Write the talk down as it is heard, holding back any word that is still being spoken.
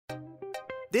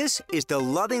This is the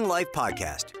Loving Life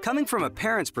Podcast, coming from a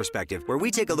parent's perspective where we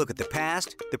take a look at the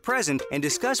past, the present, and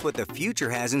discuss what the future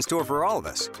has in store for all of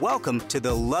us. Welcome to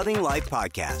the Loving Life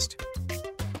Podcast.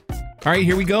 All right,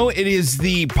 here we go. It is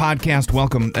the podcast.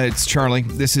 Welcome. It's Charlie.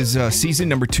 This is season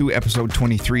number 2, episode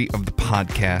 23 of the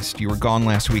podcast. You were gone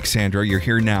last week, Sandra. You're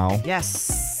here now.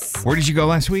 Yes. Where did you go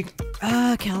last week?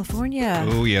 California.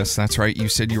 Oh, yes, that's right. You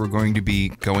said you were going to be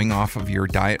going off of your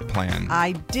diet plan.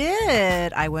 I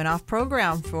did. I went off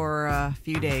program for a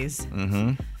few days.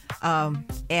 Mm-hmm.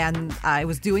 And I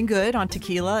was doing good on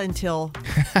tequila until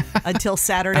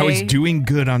Saturday. I was doing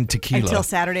good on tequila. Until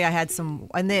Saturday, I had some.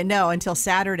 Until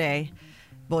Saturday.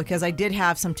 Well, because I did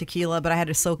have some tequila, but I had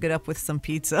to soak it up with some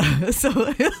pizza. So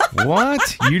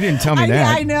what? You didn't tell me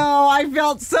that. I know. I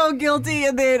felt so guilty,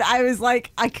 and then I was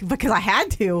like, because I had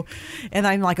to, and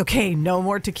I'm like, okay, no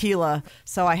more tequila.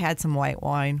 So I had some white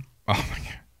wine. Oh my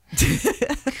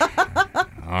God.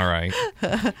 All right.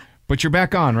 But you're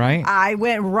back on, right? I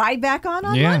went right back on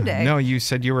Monday. No, you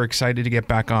said you were excited to get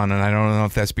back on, and I don't know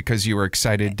if that's because you were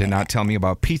excited to not tell me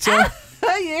about pizza.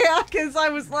 Yeah, because I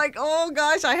was like, oh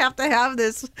gosh, I have to have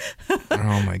this.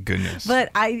 Oh my goodness. But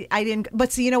I didn't.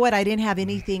 But see, you know what? I didn't have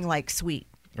anything like sweet.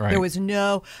 Right. There was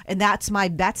no, and that's my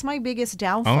biggest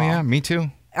downfall. Oh yeah, me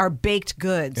too. Are baked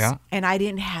goods. Yeah. And I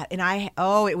didn't have,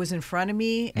 it was in front of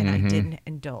me, and I didn't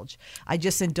indulge. I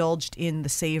just indulged in the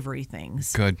savory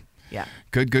things. Good. Yeah.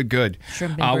 Good.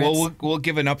 Shrimp and grits. We'll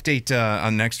give an update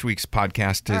on next week's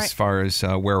podcast as far as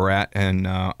where we're at and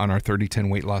on our 30-10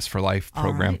 Weight Loss for Life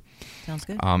program. Right. Sounds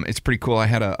good. It's pretty cool. I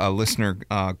had a listener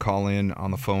call in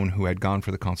on the phone who had gone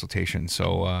for the consultation.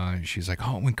 So she's like,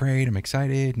 oh, it went great. I'm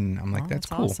excited. And I'm like, that's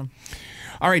cool. Awesome.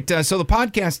 All right. So the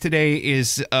podcast today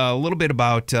is a little bit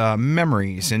about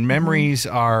memories. And memories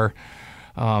are...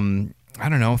 I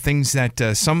don't know, things that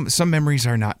some memories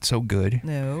are not so good.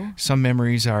 No. Some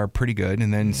memories are pretty good,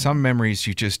 and then some memories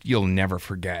you'll never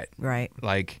forget. Right.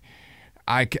 Like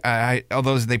I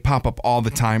although they pop up all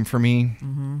the time for me.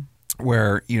 Mm-hmm.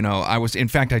 Where in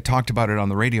fact I talked about it on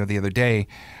the radio the other day.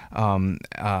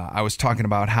 I was talking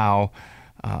about how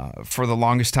for the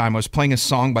longest time I was playing a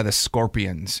song by the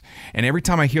Scorpions, and every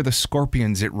time I hear the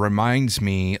Scorpions, it reminds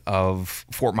me of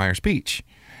Fort Myers Beach.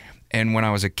 And when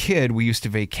I was a kid, we used to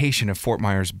vacation at Fort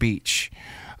Myers Beach.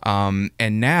 And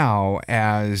now,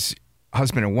 as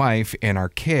husband and wife and our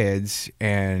kids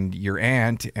and your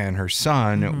aunt and her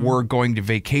son, we're going to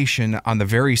vacation on the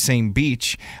very same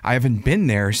beach. I haven't been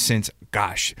there since,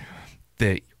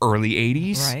 the early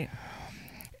 80s. Right.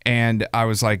 And I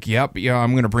was like, I'm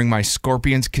going to bring my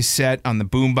Scorpions cassette on the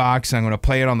boombox. I'm going to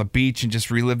play it on the beach and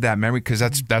just relive that memory because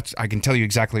that's I can tell you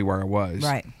exactly where I was.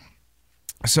 Right.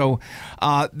 So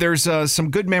there's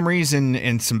some good memories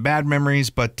and some bad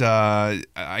memories, but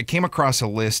I came across a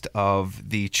list of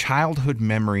the childhood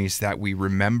memories that we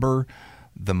remember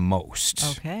the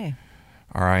most. Okay.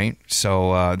 All right.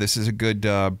 So this is a good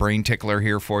brain tickler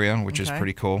here for you, which is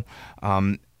pretty cool.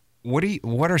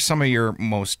 What are some of your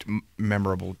most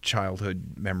memorable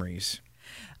childhood memories?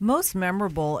 Most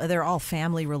memorable, they're all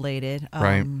family related.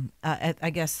 Right.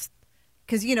 I guess...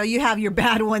 Because, you have your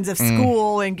bad ones of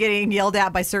school and getting yelled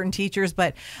at by certain teachers.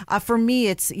 But for me,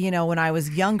 it's, when I was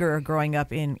younger, growing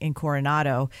up in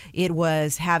Coronado, it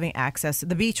was having access.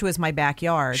 The beach was my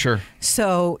backyard. Sure.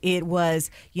 So it was,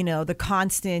 the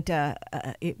constant,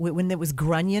 when it was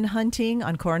grunion hunting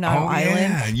on Coronado Island.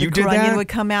 Yeah. You the did grunion that? would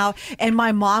come out. And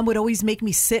my mom would always make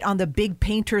me sit on the big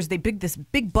painters. This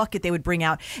big bucket they would bring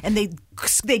out. And they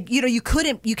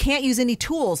you can't use any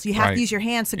tools. You have to use your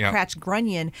hands to catch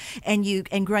grunion.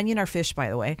 And grunion are fish, by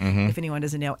the way, if anyone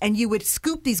doesn't know. And you would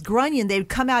scoop these grunion. They would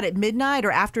come out at midnight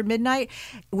or after midnight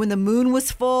when the moon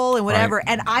was full and whatever. Right.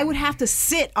 And I would have to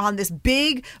sit on this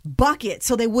big bucket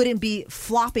so they wouldn't be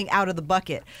flopping out of the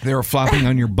bucket. They were flopping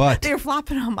on your butt. They were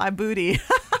flopping on my booty.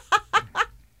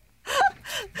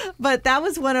 But that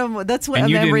was that's a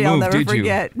memory I'll never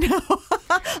forget. No,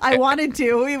 I wanted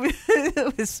to.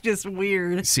 It was just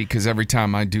weird. See, because every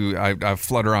time I do, I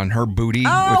flutter on her booty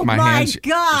with my hands. Oh my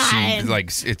God!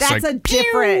 That's a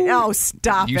different. Oh,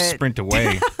 stop it! You sprint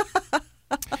away.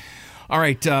 All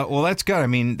right. Well, that's good. I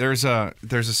mean, there's a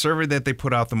survey that they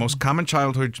put out, the most common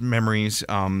childhood memories.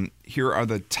 Here are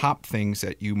the top things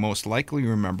that you most likely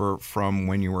remember from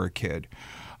when you were a kid.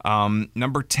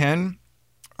 Number 10.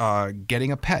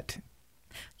 Getting a pet.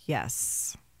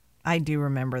 Yes, I do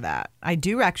remember that. I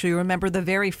do actually remember the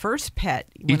very first pet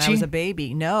when Ichi? I was a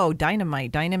baby. No,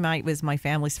 Dynamite. Dynamite was my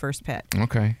family's first pet.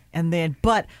 Okay. And then,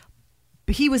 but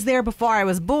he was there before I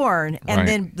was born. And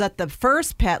then the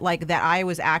first pet that I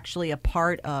was actually a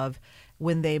part of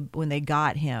when they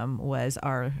got him was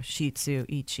our Shih Tzu,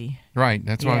 Ichi. Right.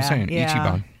 That's what I was saying. Yeah.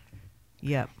 Ichiban.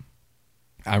 Yep.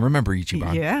 I remember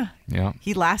Ichiban. Yeah. Yeah.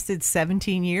 He lasted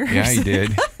 17 years. Yeah, he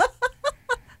did.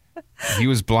 He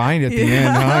was blind at the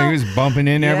end, huh? He was bumping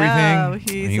in everything.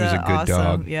 He was a good awesome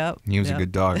dog. Yep. He was a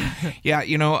good dog. Yeah,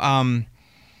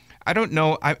 I don't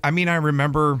know. I mean, I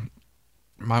remember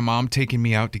my mom taking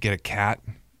me out to get a cat,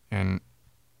 and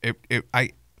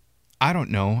I don't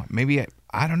know. Maybe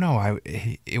I don't know. I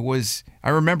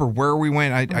remember where we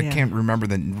went. I can't remember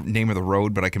the name of the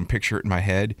road, but I can picture it in my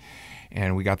head.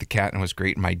 And we got the cat, and it was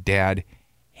great. And my dad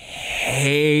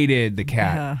hated the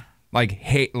cat.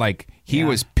 Yeah. He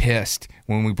was pissed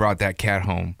when we brought that cat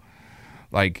home.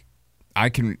 Like, I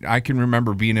can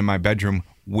remember being in my bedroom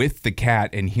with the cat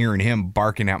and hearing him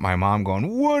barking at my mom,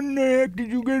 going, "What in the heck did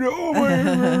you get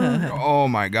over?" Oh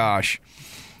my gosh!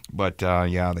 But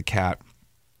the cat.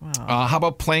 Wow. How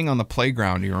about playing on the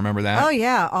playground? Do you remember that? Oh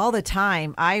yeah, all the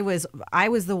time. I was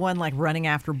the one like running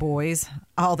after boys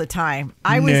all the time.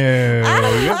 That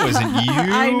wasn't you.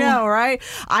 I know, right?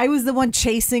 I was the one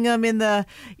chasing them in the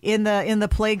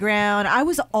playground. I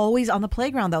was always on the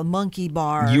playground, though. Monkey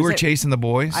bars. You were chasing the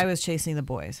boys? I was chasing the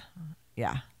boys.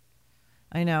 Yeah,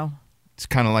 I know. It's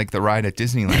kind of like the ride at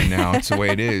Disneyland now. It's the way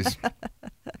it is.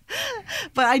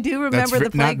 But I do remember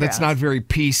the playground. That's not very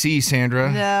PC,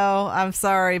 Sandra. No, I'm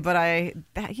sorry, but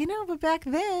but back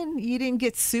then you didn't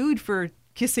get sued for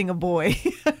kissing a boy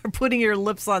or putting your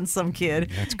lips on some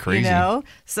kid. That's crazy.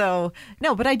 So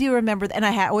no, but I do remember, and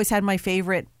I always had my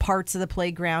favorite parts of the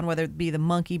playground, whether it be the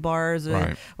monkey bars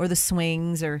or the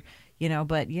swings or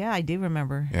But yeah, I do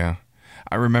remember. Yeah.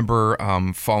 I remember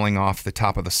falling off the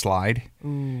top of the slide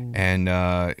and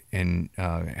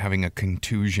having a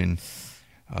contusion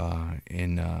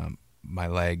in my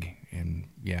leg, and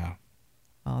yeah.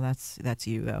 Oh, that's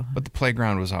you though. But the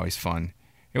playground was always fun.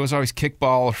 It was always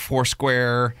kickball or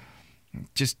foursquare.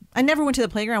 I never went to the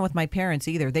playground with my parents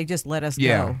either. They just let us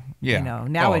go. Yeah.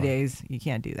 Nowadays you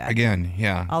can't do that. Again,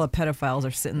 yeah. All the pedophiles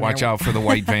are sitting there. Watch out for the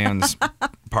white vans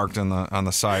parked on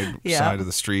the side of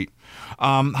the street.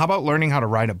 How about learning how to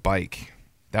ride a bike?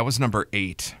 That was number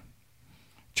 8.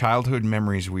 Childhood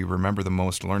memories we remember the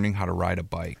most, learning how to ride a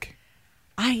bike.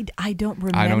 I don't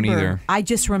remember. I don't either. I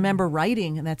just remember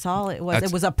riding, and that's all it was.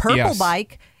 It was a purple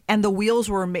bike, and the wheels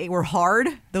were hard.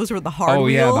 Those were the hard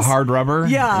wheels. Oh, yeah, the hard rubber?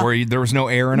 Yeah. Where there was no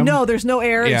air in them? No, there's no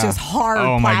air. Yeah. It's just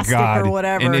hard plastic or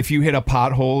whatever. And if you hit a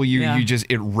pothole,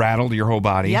 it rattled your whole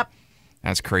body. Yep.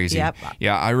 That's crazy. Yep.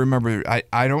 Yeah, I remember.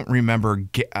 I don't remember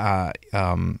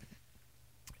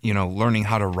learning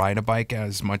how to ride a bike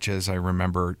as much as I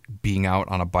remember being out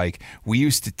on a bike. We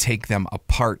used to take them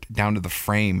apart down to the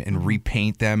frame and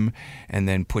repaint them and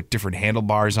then put different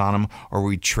handlebars on them, or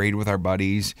we'd trade with our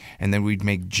buddies, and then we'd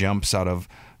make jumps out of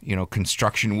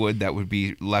construction wood that would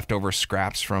be leftover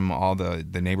scraps from all the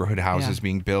neighborhood houses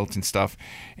being built and stuff,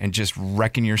 and just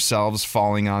wrecking yourselves,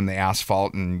 falling on the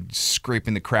asphalt and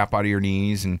scraping the crap out of your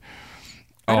knees. And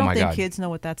I don't think kids know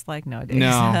what that's like nowadays. No,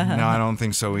 I don't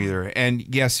think so either. And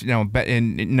yes,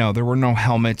 there were no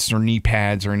helmets or knee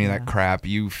pads or any of that crap.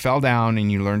 You fell down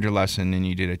and you learned your lesson and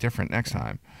you did it different next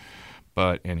time.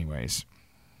 But anyways,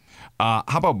 how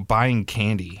about buying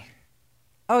candy?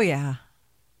 Oh yeah.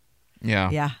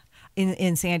 Yeah. Yeah.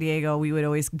 In San Diego, we would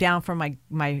always, down from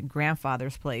my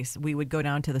grandfather's place, we would go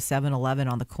down to the 7-Eleven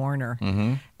on the corner.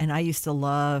 Mm-hmm. And I used to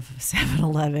love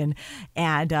 7-Eleven.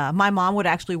 And my mom would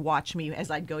actually watch me as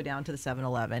I'd go down to the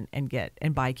 7-Eleven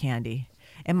and buy candy.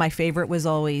 And my favorite was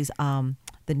always the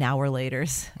Now or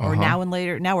Laters. Or Now or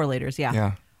Laters, yeah.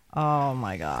 Yeah. Oh,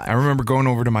 my God. I remember going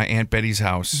over to my Aunt Betty's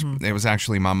house. Mm-hmm. It was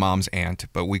actually my mom's aunt,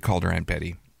 but we called her Aunt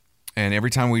Betty. And every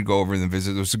time we'd go over and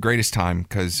visit, it was the greatest time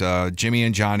because Jimmy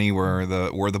and Johnny were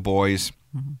the boys.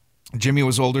 Mm-hmm. Jimmy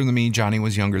was older than me. Johnny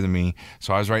was younger than me.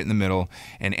 So I was right in the middle.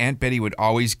 And Aunt Betty would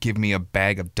always give me a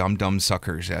bag of Dum Dum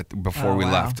suckers before we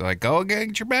left. Like, go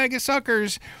get your bag of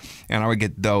suckers. And I would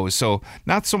get those. So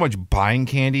not so much buying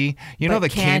candy. But the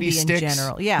candy sticks? In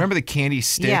general. Yeah. Remember the candy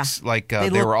sticks? Yeah. Like they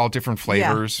were all different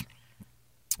flavors.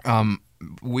 Yeah.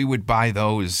 We would buy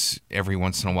those every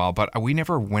once in a while, but we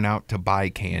never went out to buy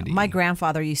candy. My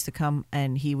grandfather used to come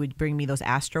and he would bring me those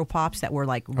Astro Pops that were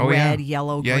like red,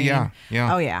 yellow, green. Yeah.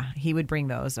 Oh, yeah. He would bring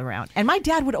those around. And my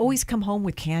dad would always come home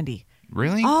with candy.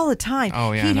 Really? All the time.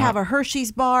 Oh, yeah. He'd have a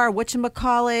Hershey's bar,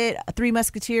 whatchamacallit, Three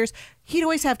Musketeers. He'd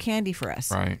always have candy for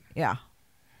us. Right. Yeah.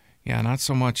 Yeah, not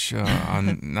so much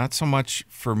not so much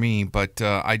for me, but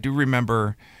I do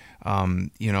remember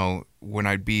when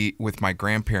I'd be with my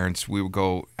grandparents, we would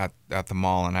go at the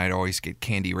mall, and I'd always get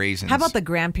candy raisins. How about the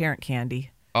grandparent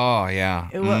candy? Oh, yeah.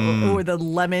 Or the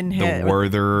lemon head. The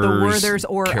Werthers.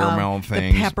 Or caramel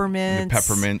things. The peppermints. The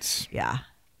peppermints. Yeah.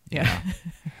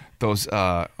 those,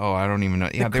 I don't even know.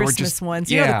 Yeah, they Christmas were just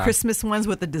ones. Yeah, the Christmas ones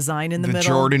with the design in the middle. The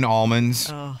Jordan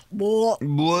almonds.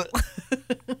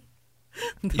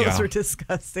 Those were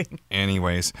disgusting.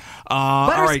 Anyways,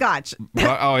 butterscotch. All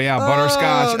right.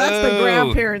 Butterscotch. That's the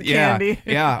grandparent candy.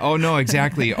 Yeah. Oh no,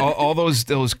 exactly. all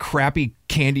those crappy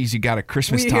candies you got at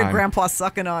Christmas time. We hear Grandpa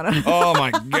sucking on them. Oh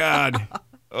my God.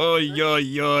 Oh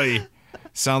yoy.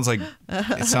 Sounds like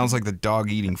the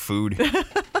dog eating food.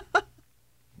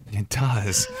 It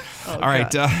does. All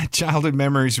right. Childhood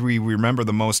memories we remember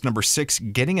the most. Number 6,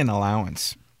 getting an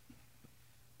allowance.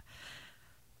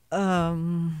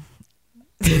 I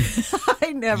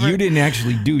never. You didn't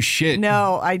actually do shit.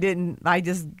 No, I didn't.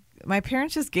 My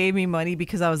parents just gave me money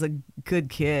because I was a good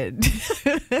kid.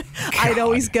 I'd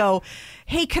always go,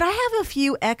 hey, could I have a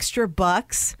few extra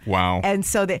bucks? Wow. And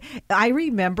so I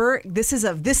remember, this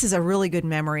is a really good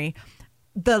memory.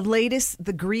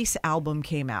 The Grease album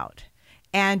came out.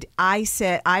 And I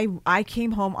said, I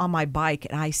came home on my bike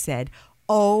and I said,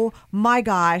 oh my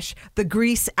gosh, the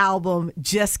Grease album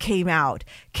just came out.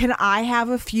 Can I have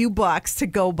a few bucks to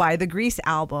go buy the Grease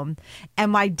album?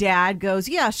 And my dad goes,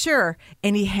 yeah, sure.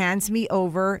 And he hands me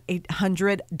over a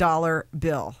 $100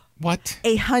 bill. What?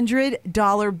 A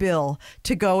 $100 bill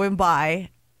to go and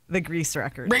buy the Grease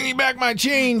record. Bring me back my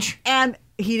change. And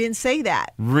he didn't say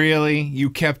that. Really?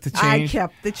 You kept the change? I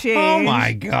kept the change. Oh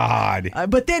my God.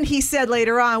 But then he said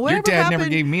later on, your dad never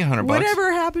gave me $100.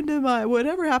 Whatever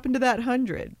happened to that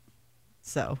 100?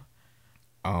 So.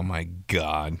 Oh my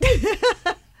God.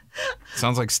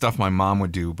 Sounds like stuff my mom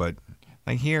would do, but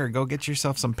like, here, go get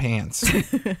yourself some pants.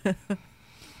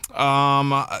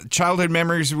 Childhood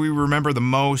memories we remember the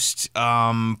most,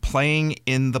 playing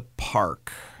in the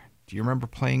park. Do you remember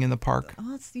playing in the park?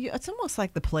 Oh, it's almost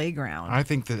like the playground. I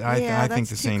think that I think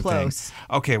the same close. thing.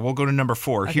 Okay, we'll go to number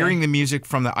 4. Okay. Hearing the music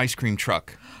from the ice cream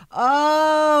truck.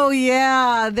 Oh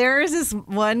yeah, there is this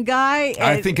one guy.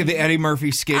 I think of the Eddie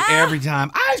Murphy skit every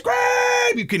time. Ice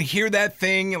cream! You can hear that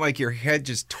thing, like your head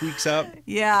just tweaks up.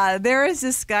 Yeah, there is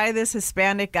this guy, this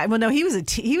Hispanic guy. Well, no, he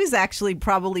was actually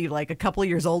probably like a couple of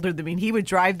years older than me. And he would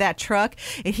drive that truck,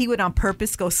 and he would on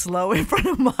purpose go slow in front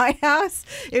of my house.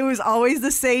 It was always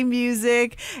the same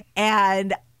music,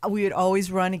 and we would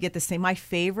always run and get the same. My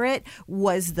favorite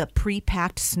was the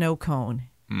pre-packed snow cone.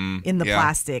 In the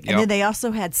plastic. And then they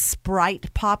also had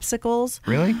Sprite popsicles.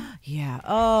 Really? Yeah.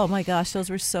 Oh my gosh, those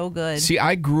were so good. See,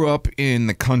 I grew up in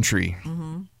the country.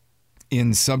 Mm-hmm.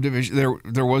 In subdivision,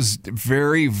 there was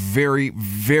very, very,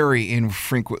 very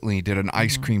infrequently did an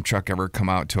ice cream truck ever come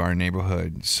out to our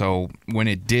neighborhood. So when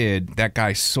it did, that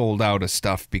guy sold out of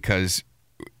stuff because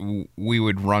we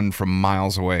would run from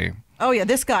miles away. Oh yeah,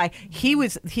 this guy, he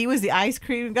was the ice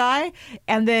cream guy,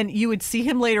 and then you would see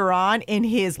him later on in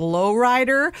his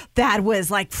lowrider that was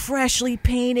like freshly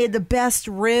painted, the best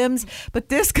rims. But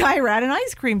this guy ran an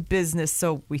ice cream business,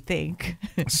 so we think.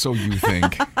 So you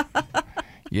think.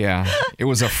 Yeah, it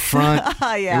was a front.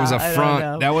 Yeah, it was a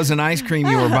front. That was an ice cream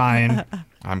you were buying.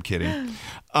 I'm kidding.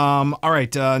 All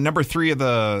right, number 3 of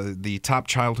the top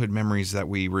childhood memories that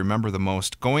we remember the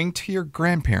most: going to your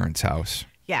grandparents' house.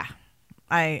 Yeah.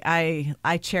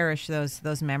 I cherish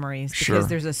those memories because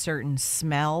there's a certain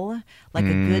smell, like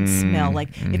a good smell. Like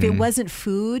if it wasn't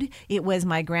food, it was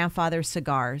my grandfather's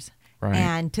cigars. Right.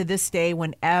 And to this day,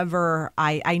 whenever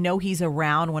I know he's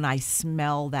around, when I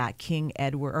smell that King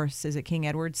Edward, or is it King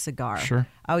Edward cigar? Sure.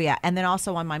 Oh, yeah. And then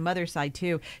also on my mother's side,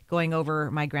 too, going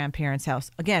over my grandparents' house.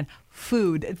 Again,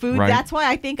 food. Right. That's why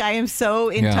I think I am so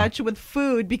in touch with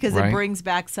food, because it brings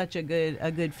back such a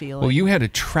good feeling. Well, you had to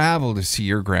travel to see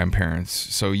your grandparents,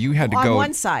 so you had to go. On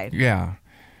one side. Yeah.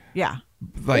 Yeah.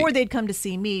 Like, or they'd come to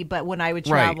see me, but when I would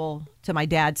travel to my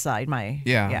dad's side,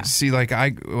 See, like I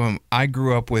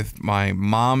grew up with my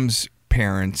mom's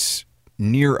parents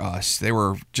near us. They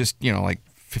were just, like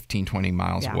 15, 20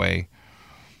 miles away.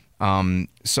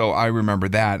 So I remember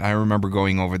that. I remember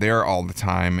going over there all the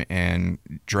time and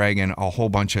dragging a whole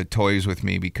bunch of toys with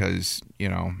me because,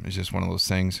 it's just one of those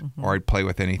things. Mm-hmm. Or I'd play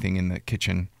with anything in the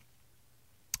kitchen.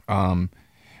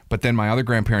 But then my other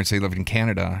grandparents, they lived in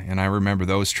Canada, and I remember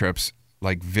those trips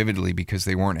like vividly because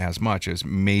they weren't as much as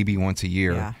maybe once a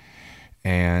year. Yeah.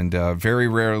 And very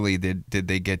rarely did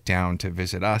they get down to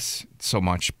visit us so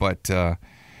much. But I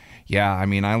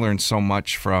mean, I learned so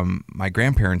much from my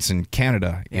grandparents in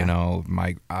Canada. Yeah.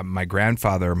 My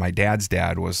grandfather, my dad's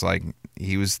dad, was like,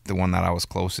 he was the one that I was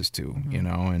closest to, mm-hmm.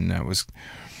 And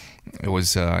it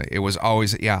was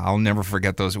always, I'll never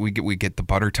forget those. We get the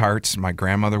butter tarts. My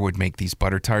grandmother would make these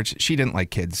butter tarts. She didn't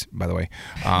like kids, by the way.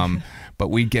 But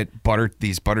we'd get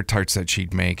these butter tarts that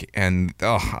she'd make, and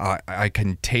I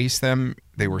can taste them.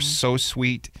 They were so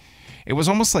sweet. It was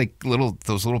almost like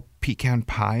those little pecan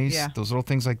pies, those little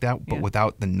things like that, but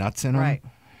without the nuts in them. Right.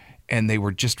 And they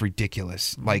were just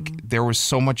ridiculous. Like there was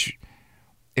so much.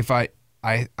 If I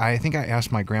think I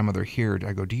asked my grandmother here,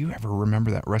 I go, do you ever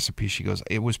remember that recipe? She goes,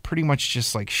 it was pretty much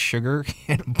just like sugar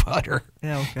and butter.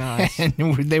 Oh, gosh. And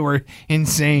they were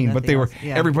insane, Nothing but they were, else.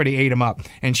 Yeah. everybody ate them up.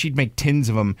 And she'd make tins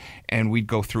of them, and we'd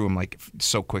go through them like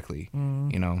so quickly,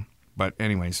 you know. But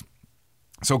anyways,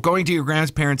 so going to your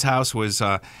grandparents' house was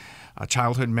a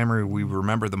childhood memory we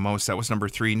remember the most. That was number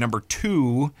 3. Number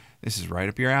 2, this is right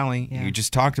up your alley. Yeah. You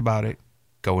just talked about it.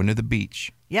 Going to the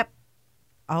beach. Yep.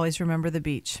 Always remember the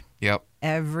beach. Yep.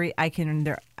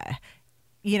 Again,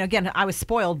 I was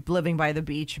spoiled living by the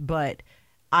beach, but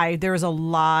there was a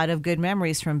lot of good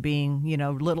memories from being,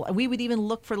 little. We would even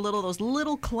look for those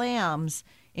little clams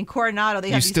in Coronado. They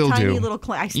have these tiny little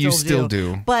clams. You still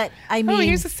do. But I mean,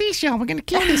 here's a seashell. We're gonna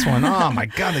keep this one. Oh my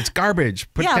God, it's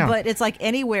garbage. Put it down. But it's like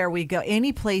anywhere we go,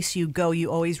 any place you go, you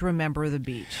always remember the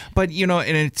beach. But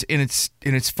and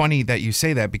it's funny that you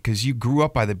say that because you grew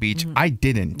up by the beach. I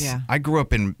didn't. Yeah. I grew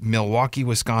up in Milwaukee,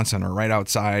 Wisconsin, or right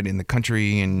outside in the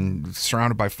country and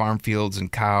surrounded by farm fields and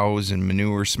cows and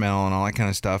manure smell and all that kind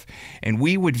of stuff. And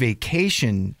we would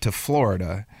vacation to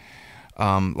Florida.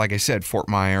 Like I said, Fort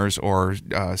Myers, or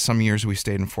some years we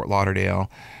stayed in Fort Lauderdale,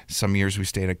 some years we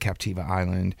stayed at Captiva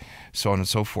Island, so on and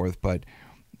so forth. But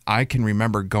I can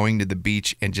remember going to the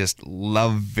beach and just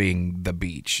loving the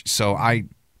beach. So I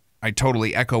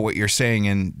totally echo what you're saying,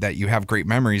 and that you have great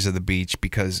memories of the beach,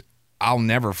 because I'll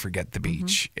never forget the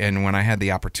beach. And when I had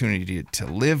the opportunity to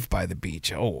live by the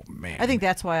beach, oh man! I think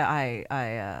that's why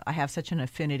I have such an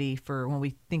affinity for, when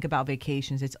we think about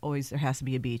vacations, it's always, there has to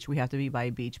be a beach. We have to be by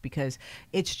a beach because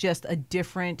it's just a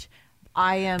different.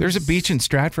 There's a beach in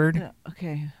Stratford.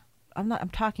 Okay, I'm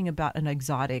talking about an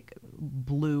exotic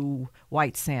blue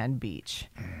white sand beach.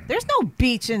 There's no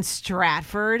beach in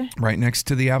Stratford. Right next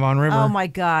to the Avon River. Oh my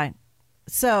God!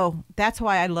 So that's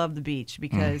why I love the beach,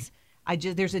 because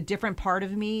there's a different part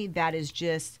of me that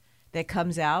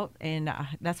comes out, and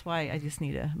that's why I just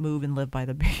need to move and live by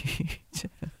the beach.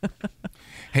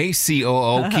 Hey,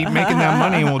 COO, keep making that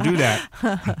money and we'll do that.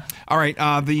 All right,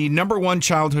 the number 1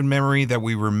 childhood memory that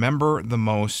we remember the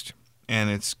most, and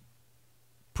it's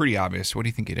pretty obvious. What do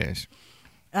you think it is?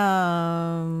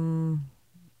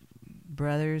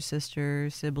 Brothers,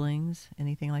 sisters, siblings,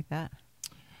 anything like that?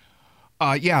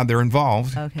 Yeah, they're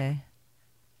involved. Okay.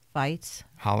 Fights.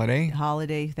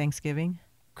 Holiday, Thanksgiving.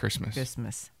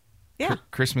 Christmas. Yeah.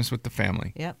 Christmas with the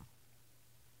family. Yep,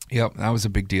 that was a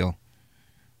big deal.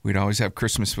 We'd always have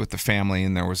Christmas with the family,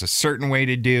 and there was a certain way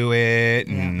to do it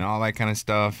and all that kind of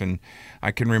stuff. And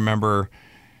I can remember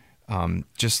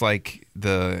just like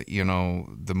the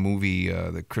movie,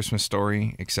 The Christmas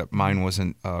Story, except mine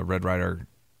wasn't a Red Ryder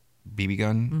BB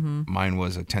gun. Mine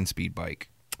was a 10-speed bike.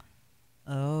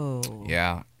 Oh.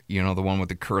 Yeah. The one with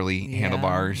the curly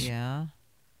handlebars. Yeah.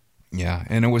 Yeah.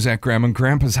 And it was at Grandma and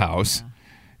Grandpa's house,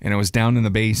 and it was down in the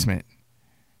basement.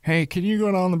 Hey, can you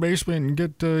go down in the basement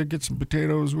and get some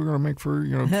potatoes? We're going to make for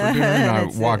dinner. And I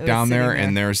walked down there,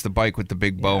 and there's the bike with the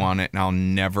big bow on it, and I'll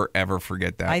never, ever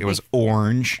forget that. It was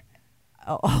orange.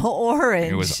 Oh,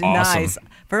 orange. It was awesome. Nice.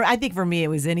 I think for me, it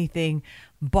was anything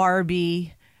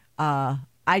Barbie.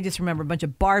 I just remember a bunch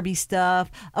of Barbie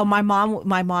stuff. Oh, my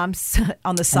mom's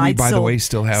on the side. We, by the way,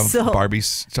 still have Barbie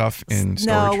stuff in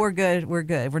storage. No, we're good.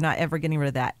 We're not ever getting rid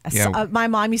of that. Yeah. My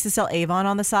mom used to sell Avon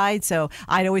on the side, so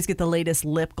I'd always get the latest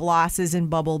lip glosses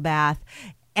and bubble bath.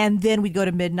 And then we'd go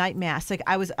to midnight mass. Like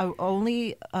I was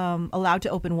only allowed to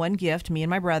open one gift, me and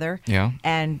my brother. Yeah.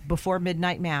 And before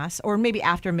midnight mass, or maybe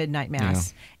after midnight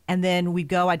mass. Yeah. And then we'd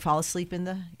go. I'd fall asleep in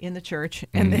the church,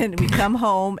 and then we'd come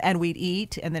home and we'd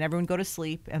eat, and then everyone would go to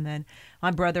sleep, and then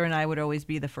my brother and I would always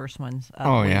be the first ones.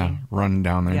 Running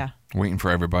down there, waiting for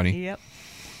everybody. Yep.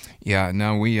 Yeah.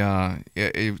 No, we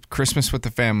Christmas with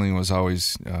the family was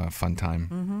always a fun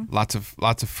time. Lots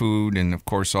of food, and of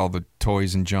course all the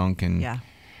toys and junk, and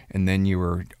and then you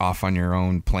were off on your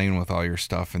own playing with all your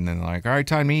stuff, and then like, all right,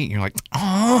 time to eat. And you're like,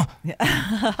 oh.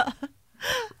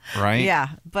 Right? Yeah,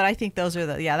 but I think those are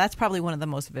that's probably one of the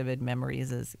most vivid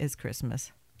memories is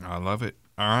Christmas. I love it.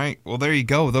 All right. Well, there you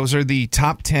go. Those are the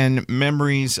top 10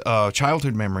 memories,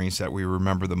 childhood memories that we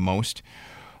remember the most.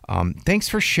 Thanks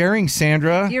for sharing,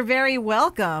 Sandra. You're very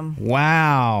welcome.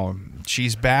 Wow.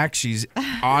 She's back. She's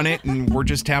on it, and we're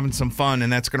just having some fun,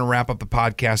 and that's going to wrap up the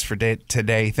podcast for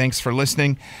today. Thanks for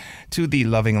listening to the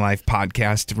Loving Life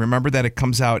podcast. Remember that it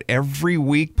comes out every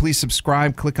week. Please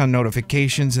subscribe, click on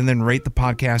notifications, and then rate the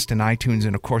podcast in iTunes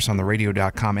and, of course, on the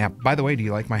radio.com app. By the way, do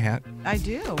you like my hat? I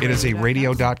do. It is a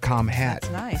radio.com hat.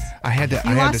 That's nice. I had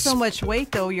lost so much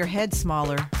weight, though. Your head's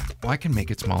smaller. Well, I can make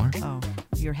it smaller. Oh,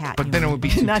 your hat. But then it would be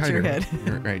too not tighter. your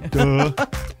head. Right. Duh.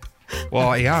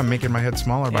 Well, yeah, I'm making my head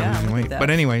smaller by losing weight. But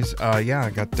anyways, I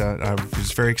got. I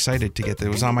was very excited to get that. It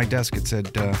was on my desk. It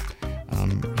said,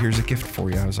 "Here's a gift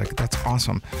for you." I was like, "That's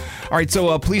awesome." All right,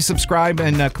 so please subscribe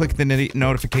and click the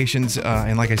notifications.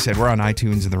 And like I said, we're on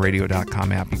iTunes and the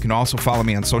Radio.com app. You can also follow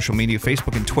me on social media,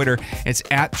 Facebook and Twitter. It's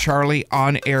at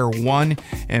CharlieOnAir1.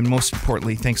 And most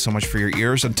importantly, thanks so much for your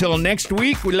ears. Until next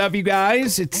week, we love you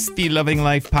guys. It's the Loving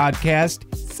Life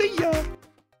Podcast. See ya.